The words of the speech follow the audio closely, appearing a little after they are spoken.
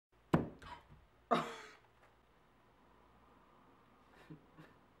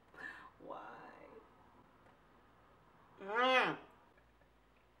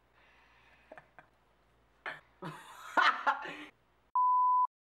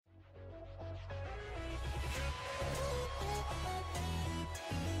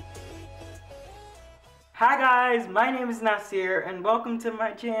Hi guys, my name is Naasir and welcome to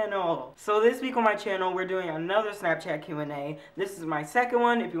my channel. So this week on my channel we're doing another Snapchat Q&A. This is my second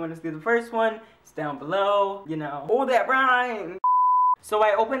one. If you want to see the first one, it's down below. You know, all that rhyme. So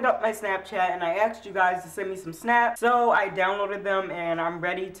I opened up my Snapchat and I asked you guys to send me some snaps. So I downloaded them and I'm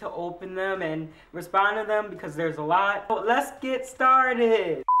ready to open them and respond to them because there's a lot. So let's get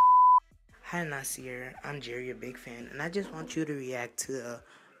started. Hi Naasir, I'm Jerry, a big fan, and I just want you to react to the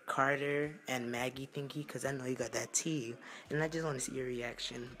Carter and Maggie thingy because I know you got that tea, and I just want to see your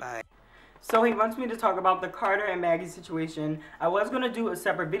reaction. Bye. So he wants me to talk about the Carter and Maggie situation. I was going to do a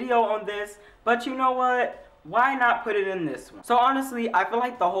separate video on this, but you know what? Why not put it in this one? So honestly, I feel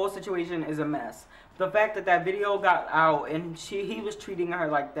like the whole situation is a mess. The fact that that video got out and he was treating her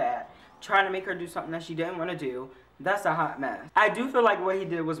like that, trying to make her do something that she didn't want to do, that's a hot mess. I do feel like what he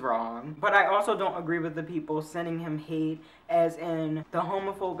did was wrong, but I also don't agree with the people sending him hate, as in the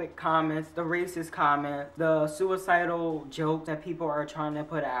homophobic comments, the racist comments, the suicidal jokes that people are trying to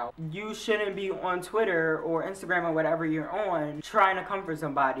put out. You shouldn't be on Twitter or Instagram or whatever you're on trying to comfort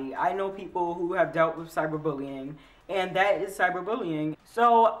somebody. I know people who have dealt with cyberbullying, and that is cyberbullying.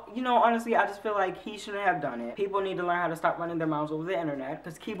 So, you know, honestly, I just feel like he shouldn't have done it. People need to learn how to stop running their mouths over the internet,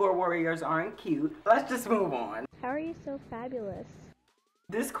 because keyboard warriors aren't cute. Let's just move on. How are you so fabulous?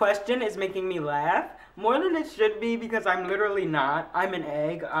 This question is making me laugh more than it should be because I'm literally not. I'm an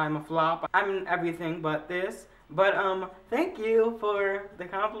egg, I'm a flop, I'm everything but this. But thank you for the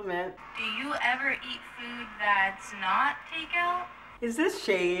compliment. Do you ever eat food that's not takeout? Is this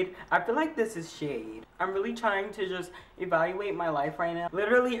shade? I feel like this is shade. I'm really trying to just evaluate my life right now.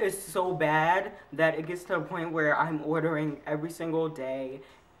 Literally, it's so bad that it gets to a point where I'm ordering every single day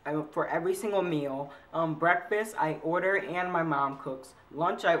for every single meal. Breakfast I order and my mom cooks.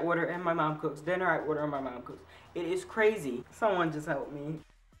 Lunch I order and my mom cooks. Dinner I order and my mom cooks. It is crazy. Someone just help me.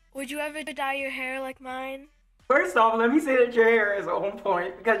 Would you ever dye your hair like mine? First off, let me say that your hair is on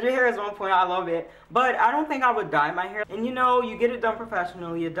point, because your hair is on point. I love it. But I don't think I would dye my hair. And you know, you get it done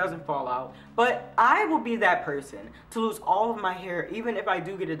professionally, it doesn't fall out. But I will be that person to lose all of my hair, even if I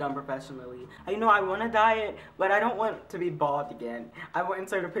do get it done professionally. You know, I want to dye it, but I don't want to be bald again. I will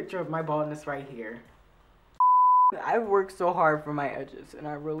insert a picture of my baldness right here. I've worked so hard for my edges, and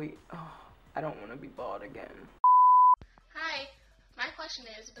I don't want to be bald again. Hi, my question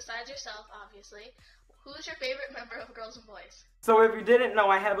is, besides yourself, obviously, who is your favorite member of Girls and Boys? So if you didn't know,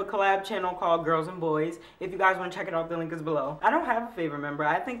 I have a collab channel called Girls and Boys. If you guys want to check it out, the link is below. I don't have a favorite member.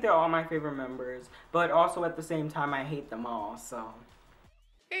 I think they're all my favorite members, but also at the same time, I hate them all, so.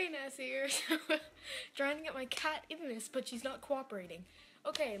 Hey Naasir, trying to get my cat in this, but she's not cooperating.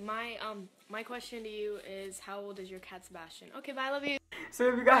 Okay, my question to you is, how old is your cat Sebastian? Okay, bye, I love you.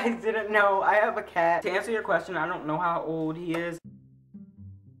 So if you guys didn't know, I have a cat. To answer your question, I don't know how old he is.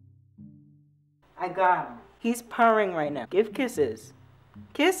 I got him. He's purring right now. Give kisses.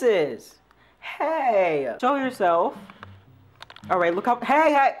 Kisses. Hey. Show yourself. All right, look up.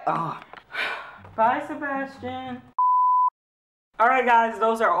 Hey, hey. Oh. Bye, Sebastian. Alright guys,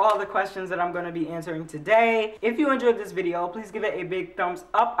 those are all the questions that I'm going to be answering today. If you enjoyed this video, please give it a big thumbs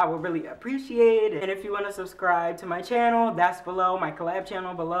up. I would really appreciate it. And if you want to subscribe to my channel, that's below, my collab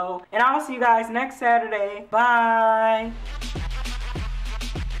channel below. And I'll see you guys next Saturday. Bye!